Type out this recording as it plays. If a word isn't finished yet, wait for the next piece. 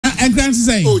and Grant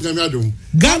saying, oh, Jamiadum.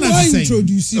 Ghana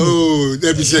introduce you. Oh,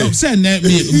 there be say. Send me.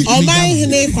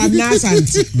 Omanhene Kwabna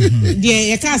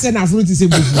the can't na fruit is a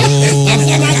book.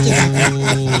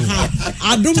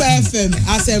 Adom FM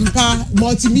Asempa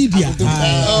multimedia.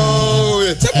 Oh,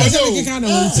 so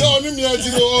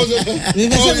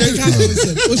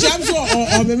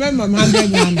or remember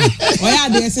Ghana. Or ya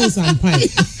dey say some pie.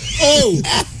 Oh.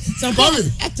 Sampa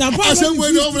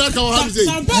when over that can say.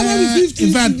 Sampa 50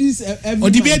 this or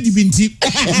the bed binti.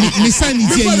 Me sign it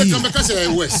here. Come back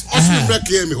West. Also break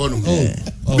here me hono.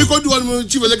 Because one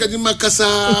chief like the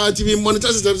Makasa TV monitor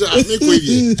system I make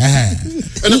way.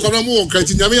 And I come more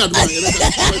credit nyame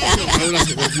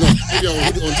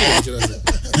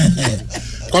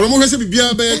Kalau mau kasi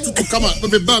biar be tu kama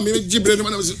be ba me jibre na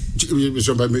me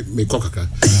so ba me kokaka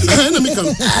na me kan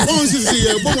on si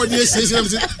bo mo die si na me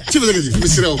chief like me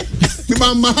sirao me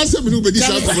ba ma hasa me no be di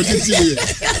sa ko ti ti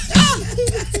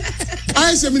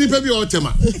ai se me ni pe bi o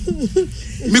tema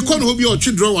me ko no bi o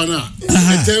twi draw one a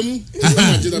etem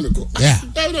na jina me ko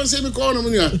I don't say me ko no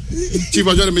me ya chief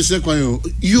ajo me se kwan yo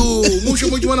mo hwe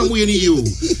mo juma na mo ye ni yo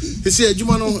he say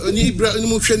juma no ni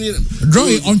mo hwe ni draw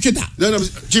on twitter then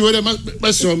chief we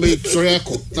ma so me sorry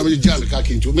ako na me jam ka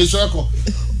kinto me sorry ako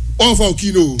on fa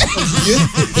okino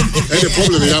and the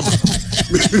problem ya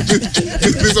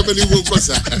me so many work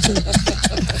pasa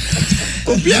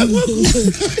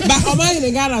but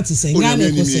Omanhene Ghana to say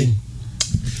Ghana ko say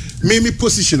me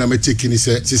position am taking is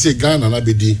say Ghana na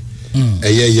be di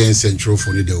yen central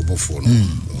for the obofo no.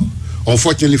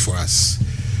 Unfortunately for us,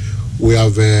 we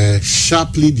have a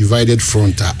sharply divided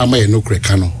front ama ye no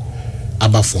krekano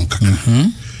aba from kaka.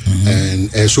 And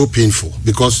it's so painful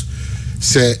because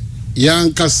say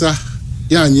yan kasa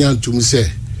yan to me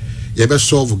say you better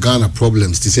solve Ghana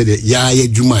problems to say that ye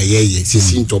juma ye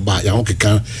sin to ba ya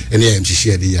okeka and ye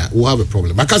share the ya we have a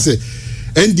problem. Because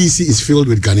NDC is filled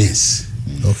with Ghanaians.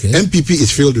 Okay. MPP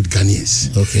is filled with Ghanaians.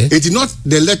 Okay. It is not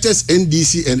the latest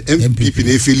NDC and MPP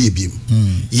ne fili bim.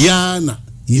 Yana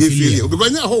ye fili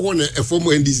because na ho a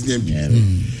former NDC and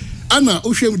MPP. Anna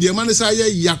Ushem the man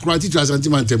say yakrati to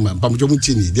asantimantem pamjo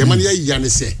mutini. The man ye yan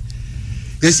say.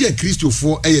 They see a Christo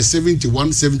for a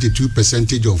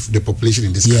 71-72% of the population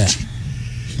in this country.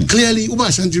 Clearly, Uba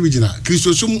Ashanti region,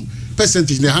 Christo sum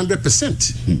percentage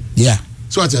 100%. Yeah.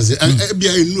 So as I say, and be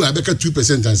I knew I better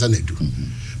 2% and Sanedu.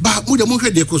 But with the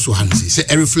money they cost so handsy, say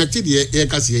a reflected ye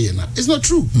it's not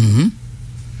true.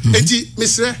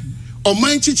 Mr. On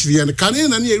my teacher and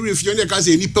Canadian and if you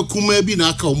say any pekuma be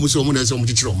na ka almost someone as some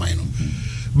teacher of mine.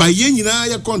 By yen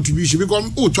ya contribution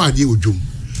become try deal with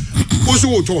also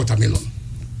watermelon.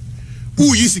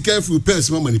 Who used to care for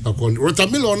person money per con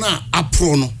watermelon na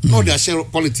aprono no their share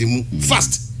quality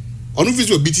fast. On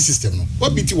office BT system no.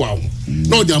 What BT wow?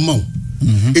 No the amount.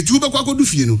 It will be quite do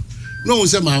fie no. No one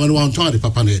say my man want to the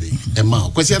papa no dey. E ma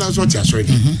kwesi na so tia sorry.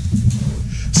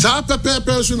 Sa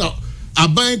person a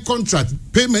buying contract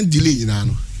payment delay na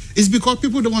no. It's because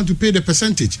people don't want to pay the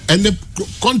percentage and the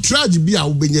contract be a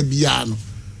ubenya bia no.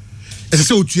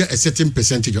 So a certain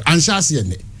percentage and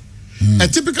a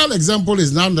typical example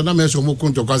is now the numbers of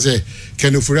Mokunto Kaze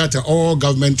Kenufuriata all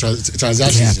government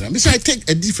transactions. I take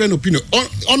a different opinion.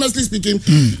 Honestly speaking,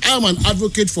 I am an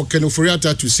advocate for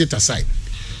Kenufuriata to sit aside.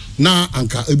 Now,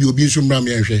 Anka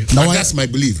that's my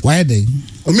belief. Why are they?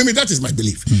 Or maybe that is my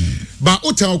belief. But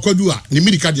Ota Okodua,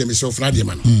 Nimidikadia myself,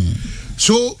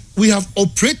 so we have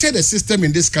operated a system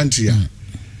in this country.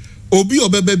 Obi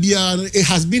Obebebia, it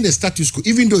has been a status quo,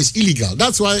 even though it's illegal.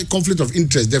 That's why conflict of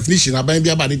interest definition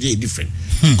is different.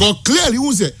 Because clearly,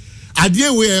 who say,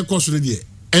 idea where and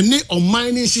they on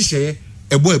mining shisha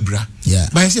a boy bra.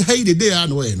 But I say, hey, the day I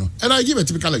know, and I give a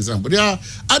typical example. There are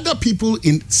other people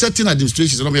in certain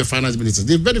administrations, not finance ministers,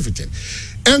 they've benefited.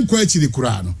 And quite the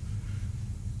Quran,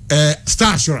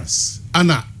 Star Assurance,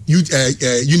 Anna,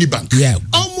 Unibank,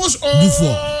 almost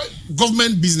all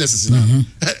government businesses now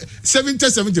 70,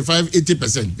 75,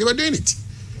 80%. They were doing it.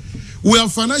 We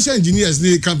have financial engineers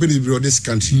in the companies bureau this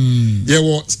country. There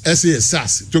was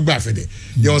SAS, there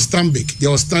was Stanbic,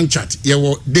 there was Stanchat, there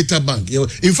was Data Bank.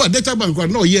 In fact, Data Bank was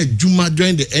not yet Juma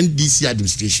during the NDC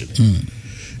administration.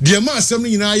 The amount of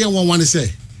something in Aya want to say,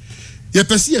 you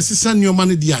perceive assistant your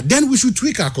money there, then we should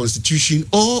tweak our constitution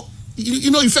or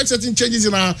effect certain changes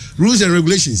in our rules and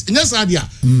regulations. In this idea,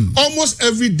 almost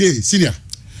every day, senior.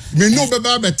 me no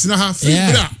beba betina ha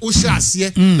fibra o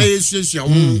hyasie na yesuasua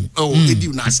wo edi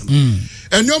unasem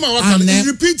and no man is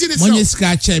repeating itself.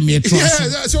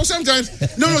 Yeah, so sometimes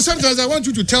sometimes I want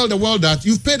you to tell the world that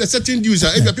you've paid a certain dues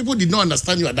if the people did not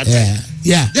understand you at that time.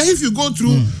 Then if you go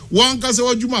through one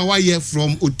Kasawa Juma wire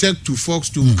from Otek to Fox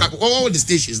to all the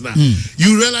stations now,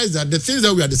 you realize that the things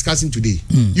that we are discussing today,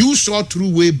 you saw through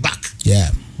way back.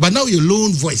 But now your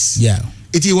lone voice.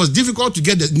 It was difficult to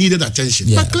get the needed attention.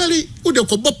 But clearly, who the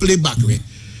could play back way.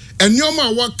 And your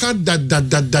man work out that.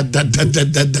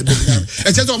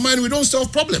 And says, oh man, we don't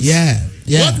solve problems.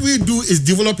 What we do is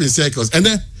develop in circles. And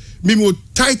then, me more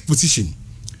tight position.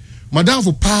 Madam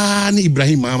for Pani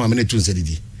Ibrahim Mama mene tun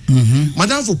sedidi.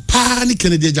 Madam for Pani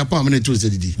Kennedy Japan mene tun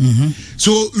sedidi.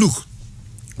 So look,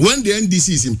 when the NDC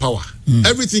is in power,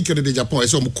 everything Kennedy Japan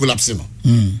is almost collapsing.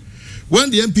 When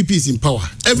the MPP is in power,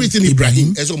 everything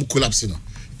Ibrahim is almost collapsing.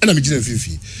 And I'm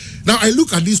now I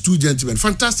look at these two gentlemen,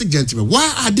 fantastic gentlemen.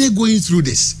 Why are they going through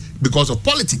this? Because of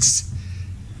politics.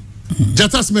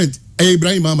 Jatasment,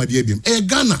 Ibrahim Ahmad Yebim,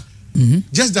 Ghana.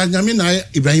 Just that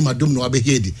Ibrahim Adom no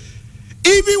abehedi.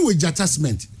 Even with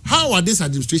Jatasment, how are this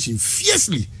administration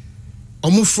fiercely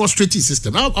almost frustrating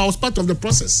system? I was part of the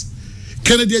process.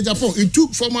 Kennedy Japan, it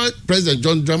took former President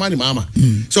John Dramani Mahama.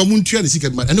 So Muntia the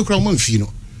secret man, and no crown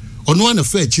fino. On one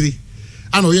affair, chiri.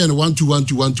 I know you 1 2 1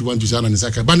 2 1 2 1 2 7 and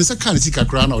Saka. But Saka is a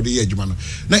crown or the edge man.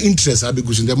 Now interest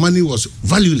because the money was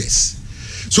valueless.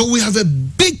 So we have a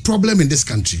big problem in this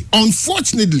country.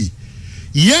 Unfortunately,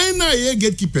 ye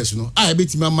gatekeepers, I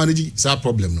bet my managing that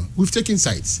problem. No, we've taken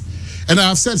sides, and I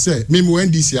have said, say, me mo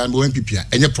NDC and mo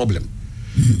MPP, any problem.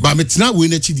 But me tina we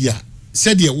nechidia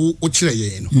said ye o chire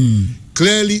ye no.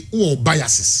 Clearly, all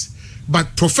biases,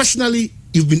 but professionally,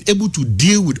 you've been able to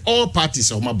deal with all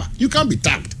parties of Maba. You can't be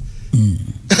tagged.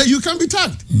 You can be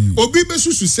tagged. Obi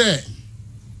besusu say.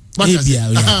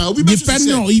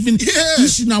 Depending on even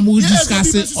issue now we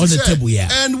discuss it on the table.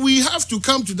 And we have to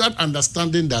come to that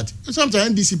understanding that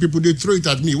sometimes NDC people they throw it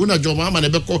at me. When I join my man, a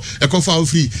coffee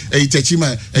free, a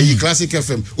techima, a classic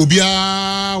FM.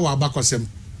 Obia wa bakosem.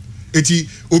 Eti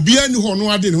obia ni hono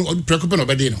ade no preoccupation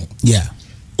obede no.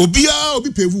 Obia obi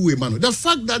pevu we man. The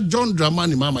fact that John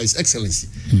Dramani Mama is excellency.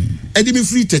 Edimi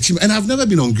free techima, and I've never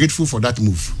been ungrateful for that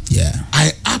move.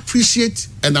 I appreciate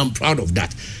and I'm proud of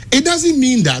that. It doesn't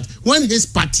mean that when his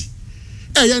party,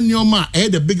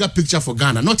 had a bigger picture for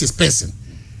Ghana, not his person.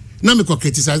 Now me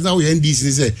criticize now we NDC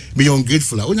and say me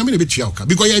ungrateful.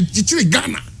 Because you're chichiri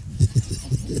Ghana.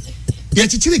 You're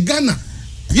chichiri Ghana.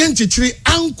 You're chichiri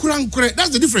ankure. That's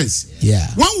the difference.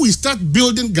 When we start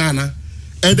building Ghana,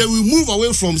 and then we move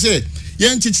away from say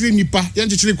yen chichiri nipa, yen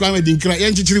chichiri Kwame Dinkra,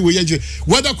 yen chichiri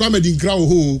whether Kwame Dinkra or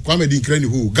who, Kwame Dinkra ni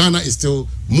who, Ghana is still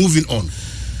moving on.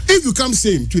 If you come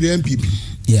same to the MPP,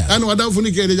 and what down for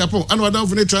the Japan, and what down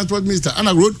for the transport minister, and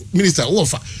a road minister,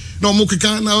 offer. No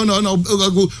Mokika, no,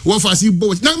 offer see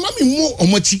both. Now, mommy more or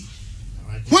much.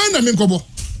 When I'm in Kobo,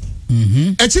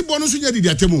 a cheap bonus in the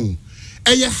Atemu.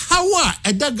 A how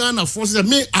a Ghana forces that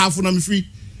may have for me free.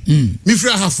 Me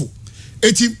free half.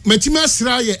 Eti metima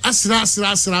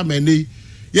sra mene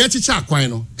ye chicha kwan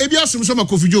no ebi asum so ma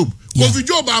Kofi Job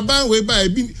aban we ba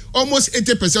almost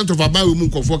 80% of aban we mun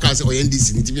kofo ka say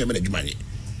NDC ni timi e adwumanye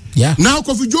now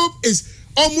Kofi Job is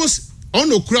almost on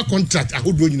okura contract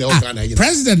ahodo nyina o Ghana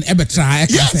president ebetra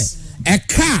a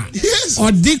car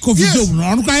or the Kofi Job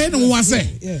no kwa no wa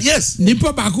say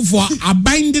nipa ba akufo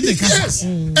aban de kasa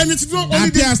and it's not only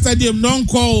the stadium non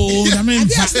call I mean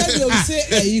stadium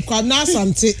say you can now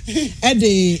something e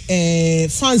the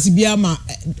fans biama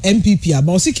MPP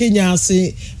about see Kenya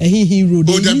say he road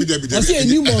I say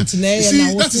Newmont na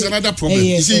that is another problem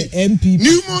you see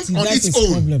Newmont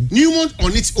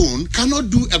on its own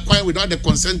cannot do a point without the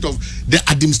consent of the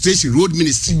administration road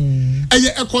ministry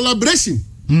a collaboration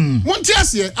one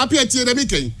tears here, appear to the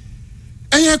weekend.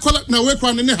 And you call it now, we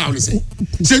can how to say.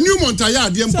 Say new Montaya,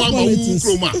 the Empire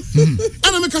Chroma.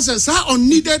 And America says,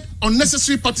 unneeded,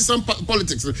 unnecessary partisan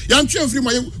politics. Young children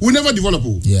will never develop.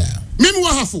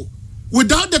 Meanwhile,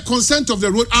 without the consent of the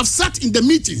road, I've sat in the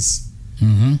meetings.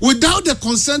 Without the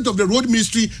consent of the road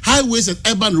ministry, highways and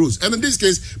urban roads. And in this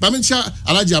case, Baminsha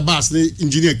Alaji Abbas, the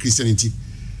engineer Christianity.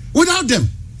 Without them,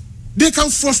 they can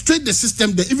frustrate the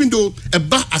system there, even though a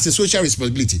bar has a social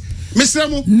responsibility.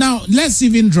 Now, let's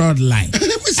even draw the line.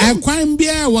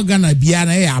 We're gonna be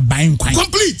buying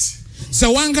complete.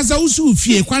 So one can also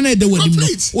fear Kwana the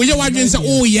complete.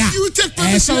 Oh, yeah, you take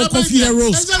coffee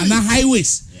roads and the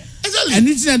highways. And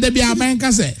it's not the bank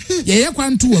say, yeah,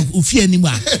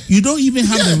 you don't even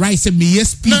have the right to be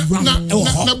speed round.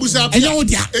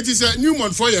 It is a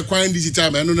Newmont for your Kwan this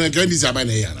time. I don't know again this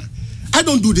Abanayana. I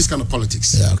don't do this kind of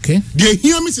politics. Yeah, okay. They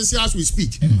hear me say as we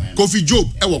speak. Kofi Job,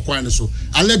 ewo kwan so.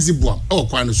 Alex Ibuam, ewo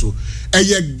kwan so.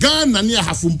 Eye Ghana na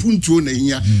hafumpuntu na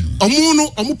hiya.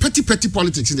 Omo petty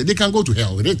politics. They can go to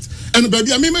hell with it. And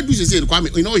baby, I may do say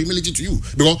Kwame, in all humility to you,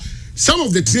 because some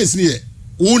of the traits near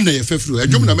own na yefefru.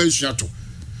 Ejom na mention to.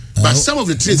 But some of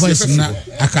the traits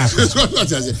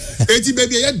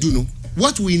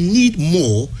what we need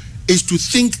more is to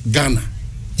think Ghana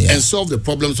and solve the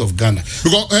problems of Ghana.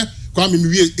 Because Kwame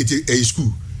we a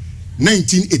school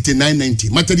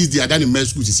 1989-90. Methodist they are done in my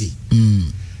school to see.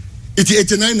 It's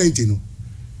 89-90 no.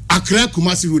 Accra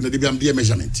Kumasi road na dey am their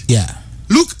measurement. Yeah.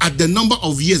 Look at the number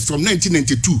of years from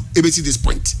 1992 ABC this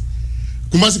point.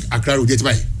 Kumasi Accra road get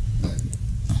by.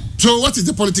 So what is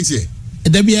the politics here?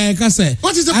 What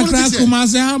is the politics here?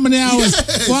 Kumasi, how many hours?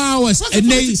 4 hours.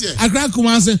 And Accra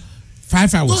Kumasi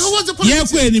 5 hours. Well, what's the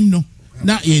politics here?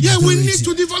 Yeah, we need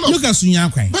to develop. Look at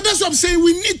Sunyankwan. But that's what I'm saying.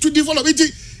 We need to develop.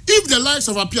 If the likes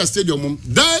of Apia Stadium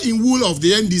die in wool of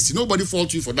the NDC, nobody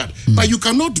faults you for that. But you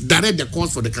cannot direct the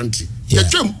cause for the country. Yeah.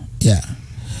 Yeah.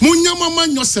 Munyamama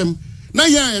nyosem na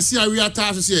ya esi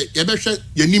awiata so say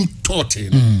ye nim taught.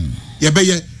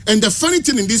 And the funny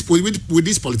thing in this with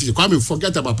these politicians, Kwame,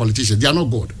 forget about politicians. They are not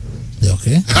God.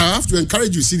 Okay. I have to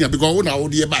encourage you, senior, because we now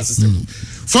the system.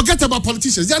 Forget about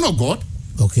politicians. They are not God.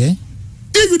 Okay.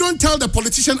 If you don't tell the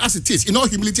politician as it is, in all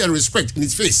humility and respect in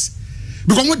his face,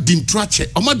 because what dim trache,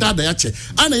 or my dad,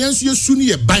 and I answer you soon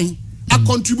ye bang, I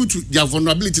contribute to their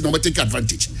vulnerability, no take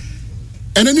advantage.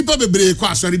 And then people be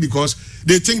sorry because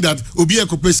they think that Obia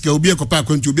Kopeska, Obia Kopa,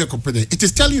 Obia Kopede. It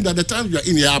is telling you that the time you are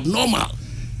in here abnormal.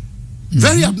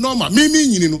 Very abnormal. Me,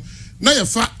 you know. Now you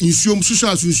fa insume social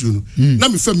asusun. Now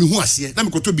me fa me who asiye. Now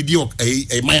me koto bidi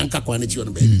a mayanka kwa neti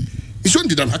on baby. It's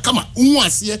only done. Hakama who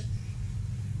asiye.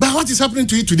 But what is happening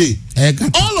to you today?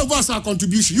 All of us are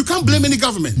contribution. You can't blame any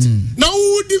government. Now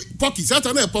who the pockets? That's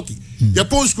another pocket. Your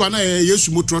post kwa na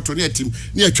yesu motroto near team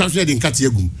near transfer in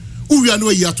Katiagum. Who we are no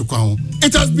here to come.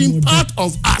 It has been part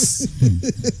of us.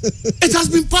 It has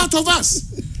been part of us.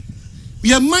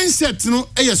 Your mindset, you know,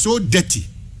 is so dirty.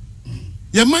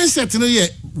 Your mindset, you know, yeah,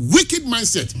 wicked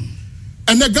mindset.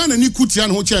 And the Ghana ni kutia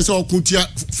no chair so kutia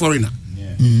foreigner.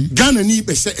 Ghana ni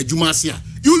be say ejumasia.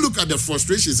 You look at the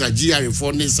frustrations at GRA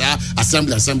for this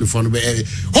assembly for no be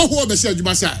ho be say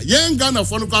ejumasia. Young Ghana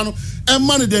for no kan and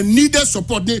man the needed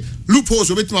support the loopholes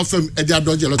of it from e dey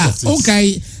dodge a lot of things.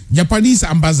 Okay, Japanese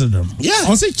ambassador. Yeah.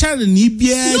 O say China ni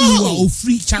bia ni o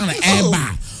free China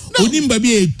eba. Onimba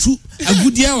bi etu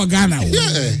agudia wa Ghana.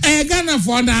 Ghana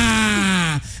for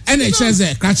na and it says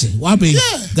catch it. What be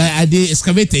guy dey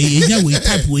excavator enya we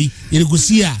type we you go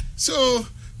see ah. So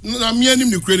na me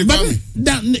anim the credit coming.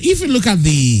 If you look at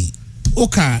the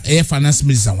Oka Air Finance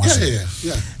Minister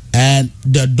and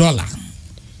the dollar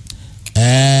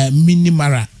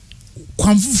minimara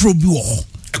kwamfufro bi wo ho.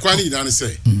 Akwani dan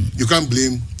say you can't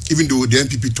blame even though the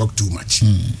NPP talk too much.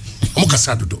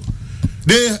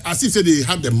 They as if they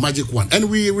had the magic one, and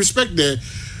we respect the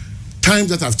times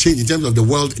that have changed in terms of the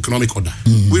world economic order.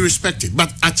 We respect it,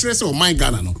 but at Trace or my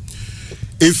Ghana no,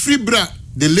 a free bra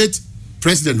the late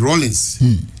President Rawlings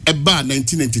about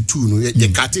 1992 no,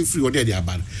 the cutting free or there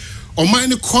about.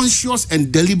 Omanhene conscious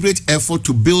and deliberate effort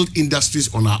to build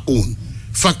industries on our own,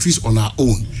 factories on our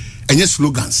own, and yes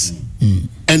slogans.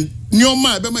 And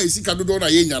nyoma bema isika dodo na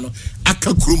yenya no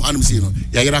aka krum anum si no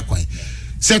ya yera kwan.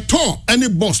 Se to any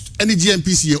bust any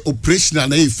GMPC operational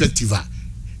na effective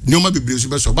nyoma bebre so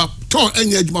be so ba to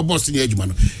any adwuma bust ni adwuma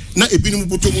no na ebinum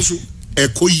botomu so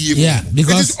ekoyie. Yeah,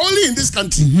 because it is only in this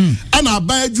country and our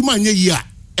buy adwuma nye yi a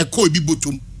eko ebi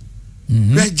botom.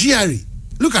 GRA,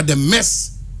 look at the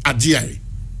mess at GRA.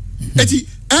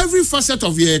 Every facet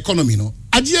of your economy, no,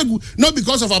 not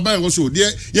because of our buying also.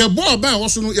 Your boy buying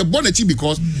also, your born a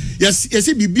because yes,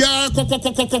 bibia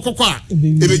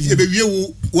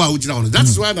that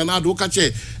is why now do catch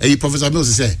a Professor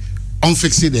Mills say on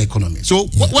fixing the economy. So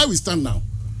where we stand now,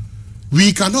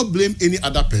 we cannot blame any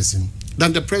other person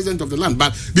than the president of the land.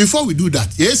 But before we do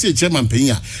that, yes, Chairman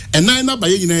Penya, and now by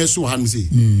so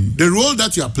the role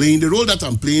that you are playing, the role that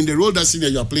I'm playing, the role that senior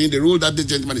you are playing, the role that the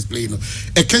gentleman is playing, a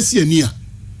Kessie near.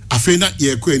 Afena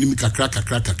yeko enimi kakra.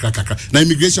 Na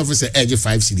immigration officer edge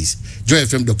 5 cities. Joy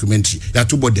FM documentary. There are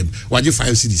two of them. Waje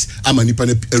 5 cities. Amanipa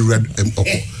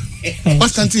oko.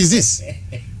 What country is this?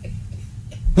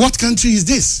 What country is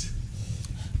this?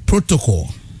 Protocol.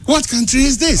 What country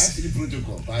is this?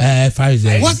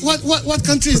 What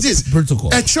country is this?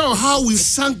 Protocol. Show how we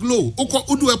sank low. Oko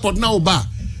udu airport now ba.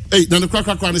 Hey, na the crack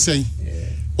saying.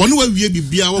 One way we be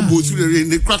bia wo go through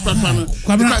the crack.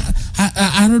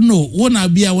 I don't know. When I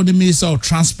be the Minister of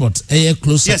Transport,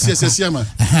 close. Yes, man.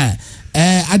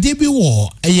 I did be war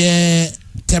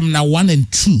Terminal 1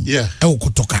 and 2. Yeah.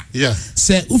 Kotoka. Yeah.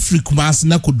 Say Ufri Kumas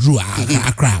na kudru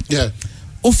Accra. Yeah.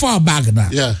 Ofa bag na.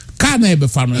 Yeah. Car na be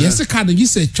family. Yes, car you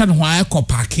say try no why ko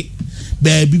park it.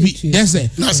 Baby, yes,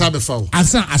 no, asan be foul.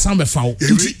 Asan be foul.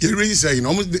 You really say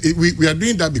we are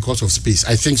doing that because of space.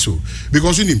 I think so.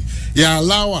 Because you need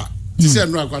allow this is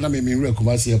no akwana me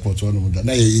Kumasi airport on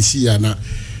na you see na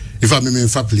if I mean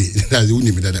fa play that's the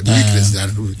only that weakness that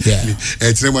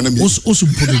also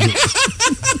put it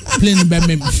playing by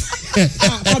me.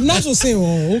 I'm not so saying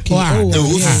okay.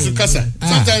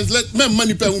 Sometimes let me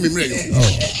money pay me mre.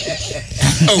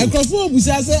 Oh. Microphone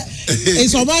busa say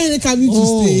it's Omanhene coming to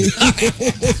stay.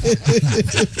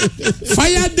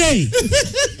 Fire day.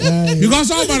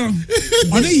 Because over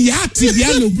on the yacht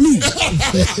yellow blue.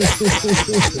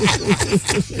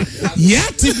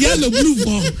 Yacht yellow blue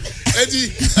for Eti,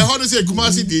 how to say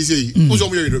Kumasi dey say, who's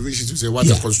on your innovation to say what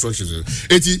the construction is.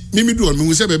 Eti, mimi do on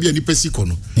me say baby any pesi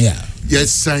kono. Yeah.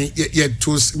 Yes, sign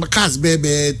tos cars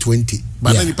baby 20.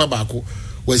 But any pa bako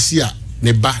was here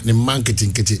ne ba ne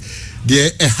marketing kete.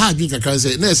 There a hard week can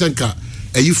say na senka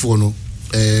ayifo no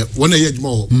one year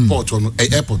more port on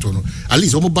airport on at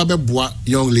least omo ba be boa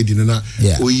young lady no na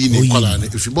oyi ne kola na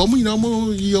if you bo you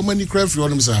know your money cry for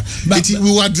them sir. Eti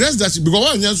we will address that because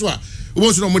one yan so a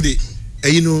we so no dey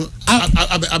you know,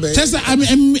 just I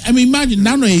imagine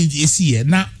now no is here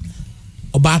now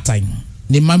about time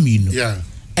the mammy yeah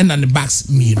and then the backs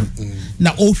me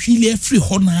now oh feel free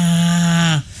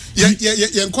hona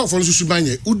yeah call for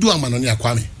Susubanye udu amanoni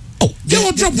akwame oh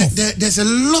there's a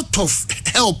lot of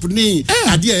help ni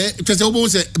idea because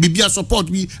almost bibia support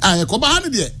me ko ba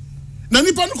han de na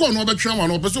nipa no ko no be twa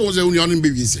no person wo say union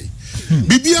baby say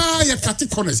bibia ya cut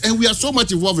corners and we are so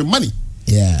much involved in money.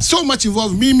 Yeah. So much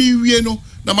involved. Me, we know.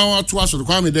 Number one, to us,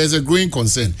 there's a growing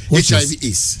concern. HIV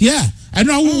is. Yeah. I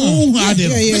know who had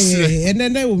them.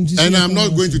 And I'm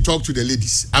not going to talk to the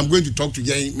ladies. I'm going to talk to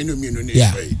young men.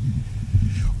 Yeah.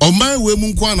 On my way,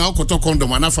 Munkwana, Koto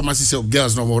condom, and a pharmacy of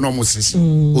girls no more says.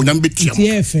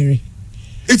 Yeah, ferry.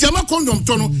 It's a condom,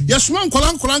 Tono. Yes, one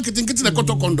Kolan getting the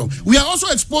Koto condom. We are also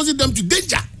exposing them to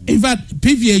danger. In fact,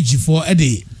 PVH for a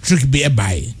day trick be a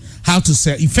buy. How to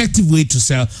sell effective way to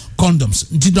sell condoms.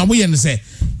 Did no way and say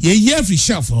ye every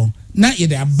shelf na ye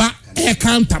there back air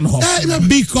count and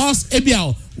because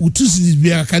ebia utusi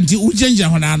bia kanti ujenja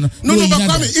honano. No,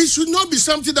 but it should not be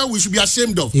something that we should be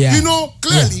ashamed of. Yeah. You know,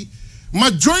 clearly,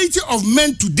 majority of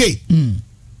men today,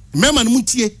 men and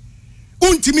mutie,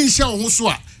 untimi nsha ho so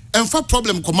a emfa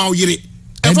problem koma yire.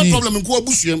 Emfa problem nko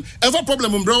abusuam, emfa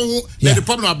problem mbra ho, the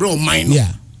problem abra mine.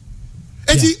 Yeah.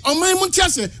 On my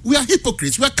Montiase, we are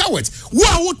hypocrites, we are cowards. We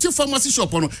are what pharmacy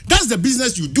shop on. That's the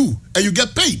business you do, and you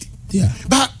get paid. Yeah.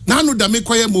 But now no that make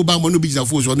quiet mobile money business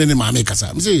for so then my make us.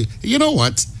 Say, you know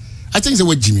what? I think it's the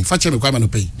word Jimmy. Facha me no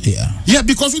pay. Yeah. Yeah,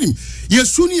 because with him,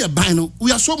 yes, soon you buy no.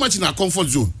 We are so much in our comfort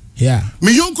zone. Yeah.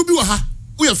 Me young could be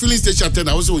we are filling station attendant.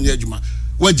 I was on Yajuma.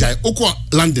 Where Jai Okwa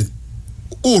London.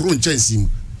 Oh, run chance him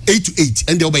 8 to 8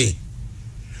 and they obey.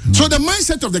 So the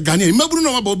mindset of the Ghanaian, remember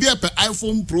no about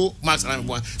iPhone Pro Max and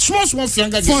small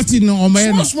fianga 14 no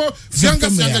small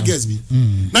fianga girls be.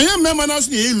 Now young men now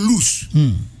say loose.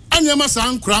 And you must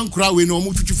cry we no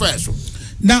much so.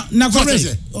 Now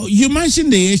you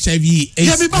mentioned the HIV.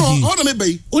 Yeah, me hold me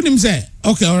bay. Unim say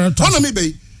okay, all right. Hold me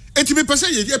bay. It be person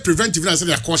you preventive and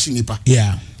say caution nipa.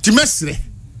 Yeah. Timesre.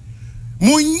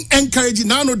 Mo encourage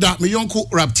now no that me yonko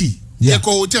rapti. Yeah,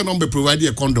 hotel number provide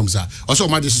a condoms also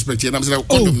my disrespect and I'm saying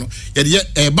condom no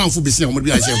yeah banfu be say o mo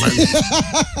be I say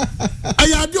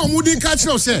I do mudi catch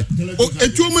no say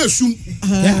etuomo asum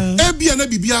e bia na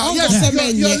bibia yes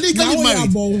you are legally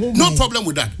married no problem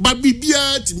with that but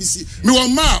bibia timi si me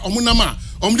won ma omunama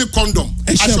omde condom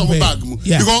asho mo bag mu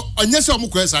because onye say omo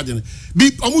kwesa de bi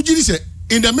omo giri say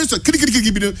in the midst of kiri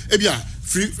bi no e bia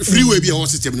freeway be our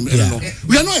system no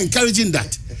we are not encouraging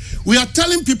that. We are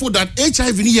telling people that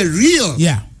HIV is real.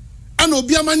 Yeah. And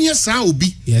obiamani sa obi.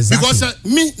 Because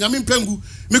me na me pengu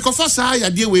me kofa sa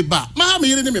ya de we ba. Ma ha me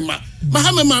yire ne me ma. Ma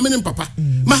ha me ma me ne papa.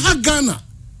 Ma ha Ghana.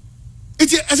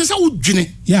 It is say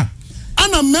udwene. Yeah.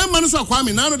 Ana me ma no so akwa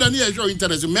me na no da ne ya show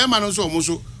interest. Me ma no so omo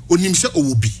so onim se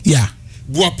owobi. Yeah.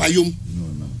 Buapayom.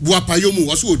 Buapayom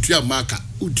wo so otua maka.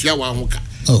 Otua wa ho ka.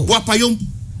 Buapayom.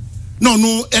 No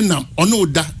enam. Ono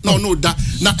da. No da.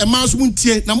 Na e ma so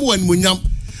muntie na mo wanimonyam.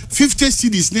 50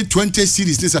 cities, 20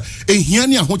 cities, a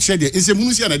hiania hot shed is a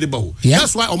municipal.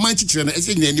 That's why Oman teacher and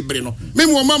any brain.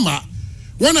 Memo mama,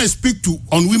 when I speak to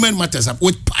on women matters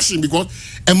with passion, because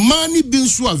a money being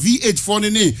so a V8 for a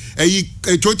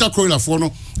Toyota Corolla for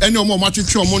no, and no more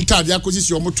matches your monta, the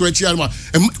acquisition of Motoya,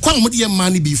 and quite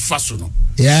money be fast.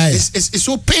 Yeah, it's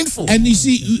so painful. And you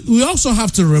see, we also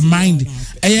have to remind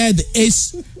the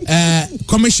ACE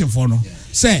commission for no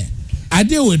say. I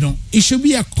deal with them. It should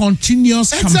be a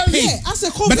continuous campaign.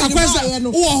 But of course,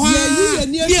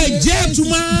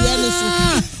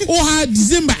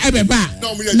 December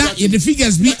now the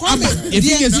figures be the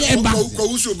figures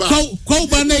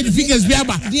the figures be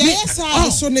yes,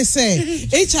 so they say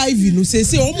HIV no say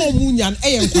omo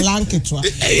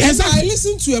I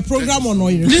listen to a program on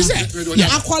oil.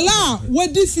 Akwala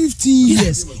wedi 15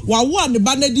 years. Wa one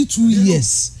the 2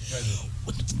 years.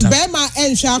 Bema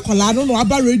ensha akola no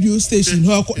aba radio station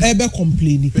ho ebe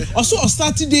complaining. Also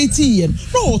started 18 years.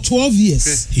 No 12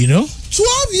 years. You know?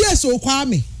 12 years o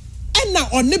kwame. And now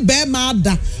on the Bema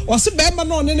da. Or say Bema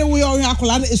no any way or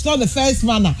akola it's not the first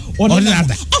man on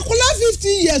akola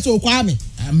 15 years o kwame.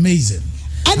 Amazing.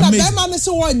 And na Bema no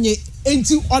so wonye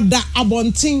enti oda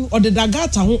abontin or the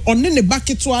dagata ho on ne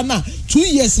baketo na 2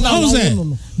 years now.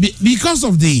 Because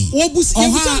of the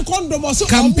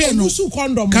campaign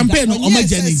on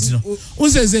emergency, who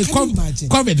says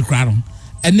COVID crown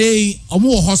and they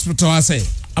more hospital. I say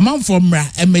a man from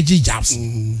emergency jobs.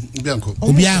 Bianco,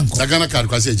 Sagana card,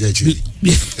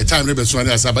 a time rebel Swan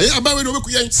as about SIM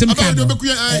card,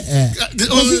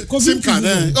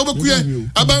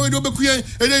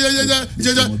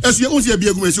 as you only be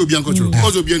a Bianco,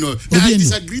 also Biano. I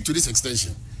disagree to this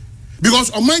extension. Because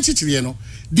on my chichiriano,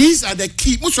 these are the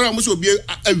key.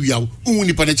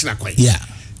 Yeah.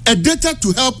 A data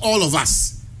to help all of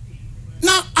us.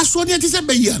 Now, as what it is a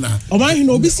bayana. Omanhene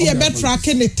no be see a better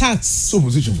tracking the tax. So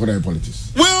position for the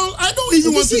politics. Well, I don't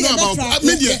even want to know about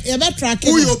media.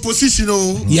 Who your position?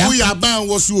 Who your ban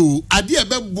was who? I did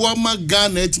a Buama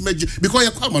Garnet because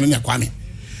you're quite on your Kwame.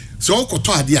 So,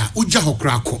 Kotoadia, Uja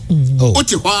Hokrako.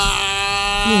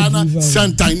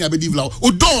 Santa in Abedivla.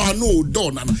 Odo no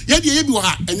dona. Yadi yebi wa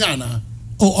enyana.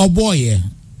 Oh boy.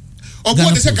 Obo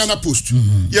the second post.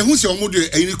 Ye hu se omo de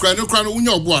eni kra no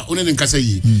unya obo a one ne nkasa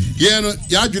yi. Ye no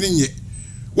ya adwene nye.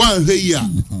 Wan hwe yi a.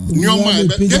 Nyoma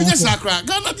ebe. Ye be sakra.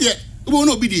 Ghana de we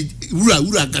no be the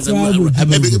wura kasa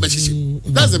ebe be chichi.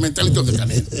 That's the mentality of the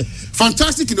Ghanaian.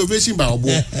 Fantastic innovation by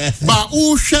Obo. But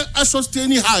who share a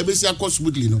sustaining high be say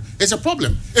smoothly no. It's a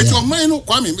problem. It's your mind no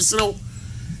Kwame Misrao.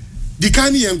 The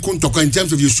kind of in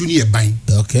terms of your suni a buying.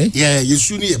 Okay. Yeah, your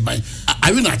suni a buying.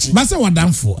 I will not. But what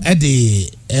done for at the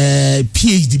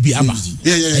PhD be aba.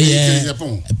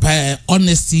 Yeah.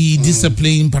 Honesty,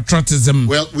 discipline, patriotism.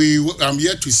 Well, I'm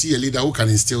here to see a leader who can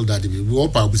instill that. We all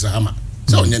power with a hammer.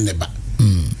 So on your neighbor.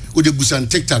 With the busan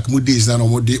TikTok mood days now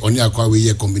on your car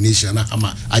with combination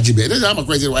hammer. Ajibe. That's how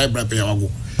crazy why I pay our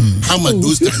hammer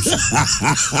those times.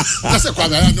 That's a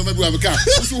quagga. No maybe we have a car.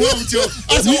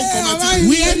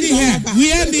 We end here.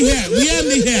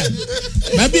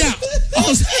 Maybe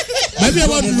I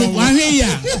want to know why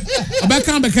here. Back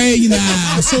on the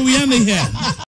so we end here.